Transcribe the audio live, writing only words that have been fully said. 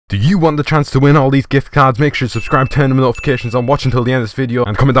Do you want the chance to win all these gift cards? Make sure to subscribe, turn the notifications on, watch until the end of this video,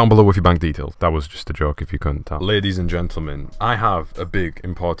 and comment down below with your bank details. That was just a joke if you couldn't tell. Ladies and gentlemen, I have a big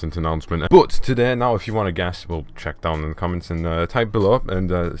important announcement. But today, now if you want to guess, we'll check down in the comments and type below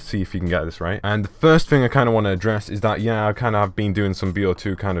and see if you can get this right. And the first thing I kind of want to address is that, yeah, I kind of have been doing some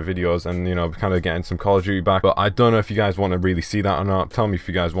BO2 kind of videos and, you know, kind of getting some Call of Duty back. But I don't know if you guys want to really see that or not. Tell me if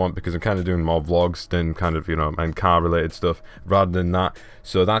you guys want, because I'm kind of doing more vlogs than kind of, you know, and car related stuff rather than that.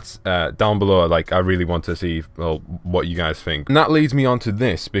 So that's down below. Like, I really want to see, well, what you guys think. And that leads me on to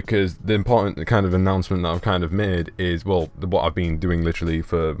this, because the important kind of announcement that I've kind of made is, well, what I've been doing literally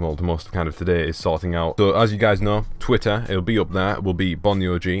for, well, the most kind of today is sorting out. So as you guys know, Twitter, it'll be up there, will be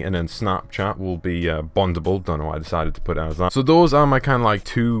BondTheOG, and then Snapchat will be Bondable. Don't know why I decided to put it as that. So those are my kind of like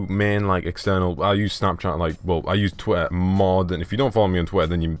two main like external. I use Snapchat, like, well, I use Twitter more than, if you don't follow me on Twitter,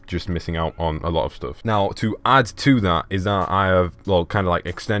 then you're just missing out on a lot of stuff. Now, to add to that is that I have, well, kind of like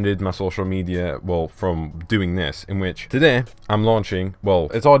extended my social media, well, from doing this, in which today I'm launching, well,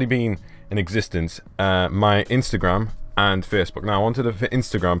 it's already been in existence, my Instagram and Facebook. Now onto the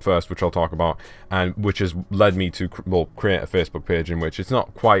Instagram first, which I'll talk about, and which has led me to, well, create a Facebook page, in which it's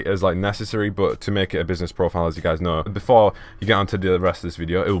not quite as like necessary, but to make it a business profile, as you guys know. Before you get onto the rest of this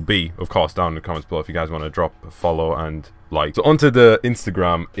video, it will be, of course, down in the comments below if you guys want to drop a follow and like. So onto the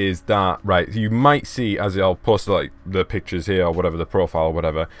Instagram is that, right, you might see, as I'll post like the pictures here or whatever, the profile or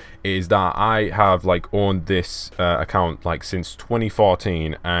whatever, is that I have like owned this account like since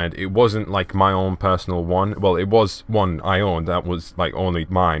 2014, and it wasn't like my own personal one. Well, it was one I owned that was like only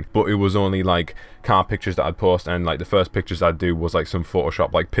mine, but it was only like car pictures that I'd post, and like the first pictures I'd do was like some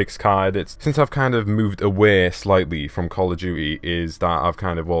Photoshop like pics card. It's since I've kind of moved away slightly from Call of Duty, is that I've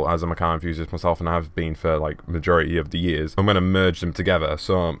kind of, well, as I'm a car enthusiast myself, and I have been for like majority of the years, I'm gonna merge them together.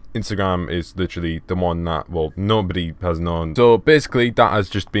 So Instagram is literally the one that, well, nobody has known. So basically that has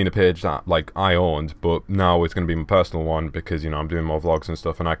just been a page that like I owned, but now it's gonna be my personal one, because, you know, I'm doing more vlogs and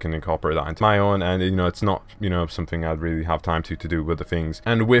stuff, and I can incorporate that into my own, and, you know, it's not, you know, something I'd really have time to do with the things.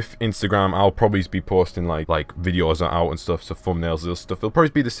 And with Instagram, I'll probably be posting like videos are out and stuff, so thumbnails and stuff. It'll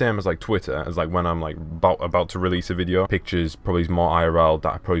probably be the same as like Twitter, as like when I'm like about to release a video. Pictures probably more IRL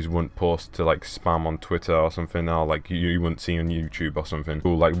that I probably wouldn't post to like spam on Twitter or something, or like you wouldn't see on YouTube or something.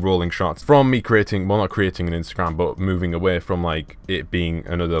 Cool, like rolling shots from me creating, well, not creating an Instagram, but moving away from like it being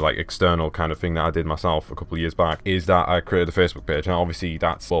another like external kind of thing that I did myself a couple of years back, is that I created a Facebook page. And obviously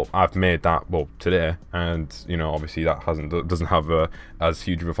that's, well, I've made that, well, today, and, you know, obviously that doesn't have as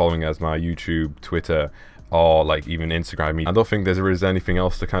huge of a following as my YouTube, Twitter, or like even Instagram. I don't think there is anything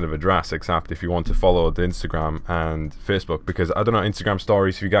else to kind of address, except if you want to follow the Instagram and Facebook, because I don't know, Instagram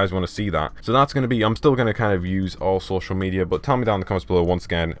stories, if you guys want to see that. So that's going to be, I'm still going to kind of use all social media, but tell me down in the comments below once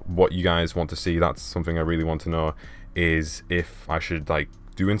again what you guys want to see. That's something I really want to know, is if I should like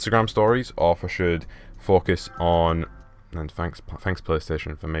do Instagram stories, or if I should focus on, and thanks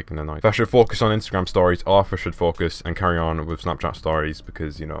PlayStation for making the noise, if I should focus on Instagram stories, or if I should focus and carry on with Snapchat stories,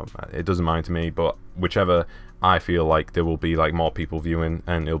 because, you know, it doesn't mind to me, but whichever I feel like there will be like more people viewing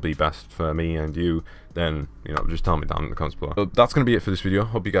and it'll be best for me and you, then, you know, just tell me down in the comments below. So that's gonna be it for this video.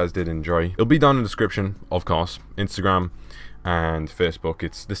 Hope you guys did enjoy. It'll be down in the description, of course. Instagram and Facebook,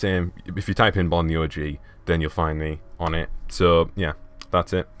 it's the same. If you type in BondTheOG, then you'll find me on it. So yeah,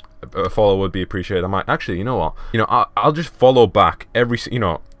 that's it. A follow would be appreciated. I might actually, you know what, you know, I'll just follow back every, you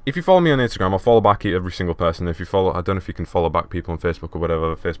know, if you follow me on Instagram, I'll follow back every single person. If you follow, I don't know if you can follow back people on Facebook or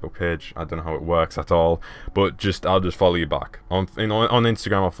whatever, Facebook page, I don't know how it works at all, but I'll just follow you back on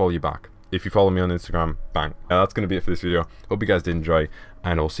Instagram. I'll follow you back if you follow me on Instagram. Bang. That's gonna be it for this video. Hope you guys did enjoy,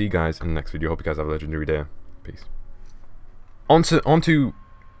 and I'll see you guys in the next video. Hope you guys have a legendary day. Peace. Onto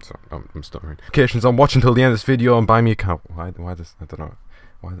sorry, I'm stuttering. Notifications on, watch until the end of this video, and buy me a cow. Why this, I don't know.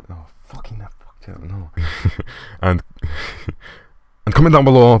 Why? Oh, fucking that fucked up. No. and comment down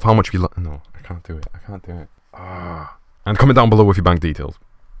below of how much you like. No, I can't do it. I can't do it. And comment down below with your bank details.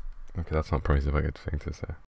 Okay, that's not probably the right thing to say.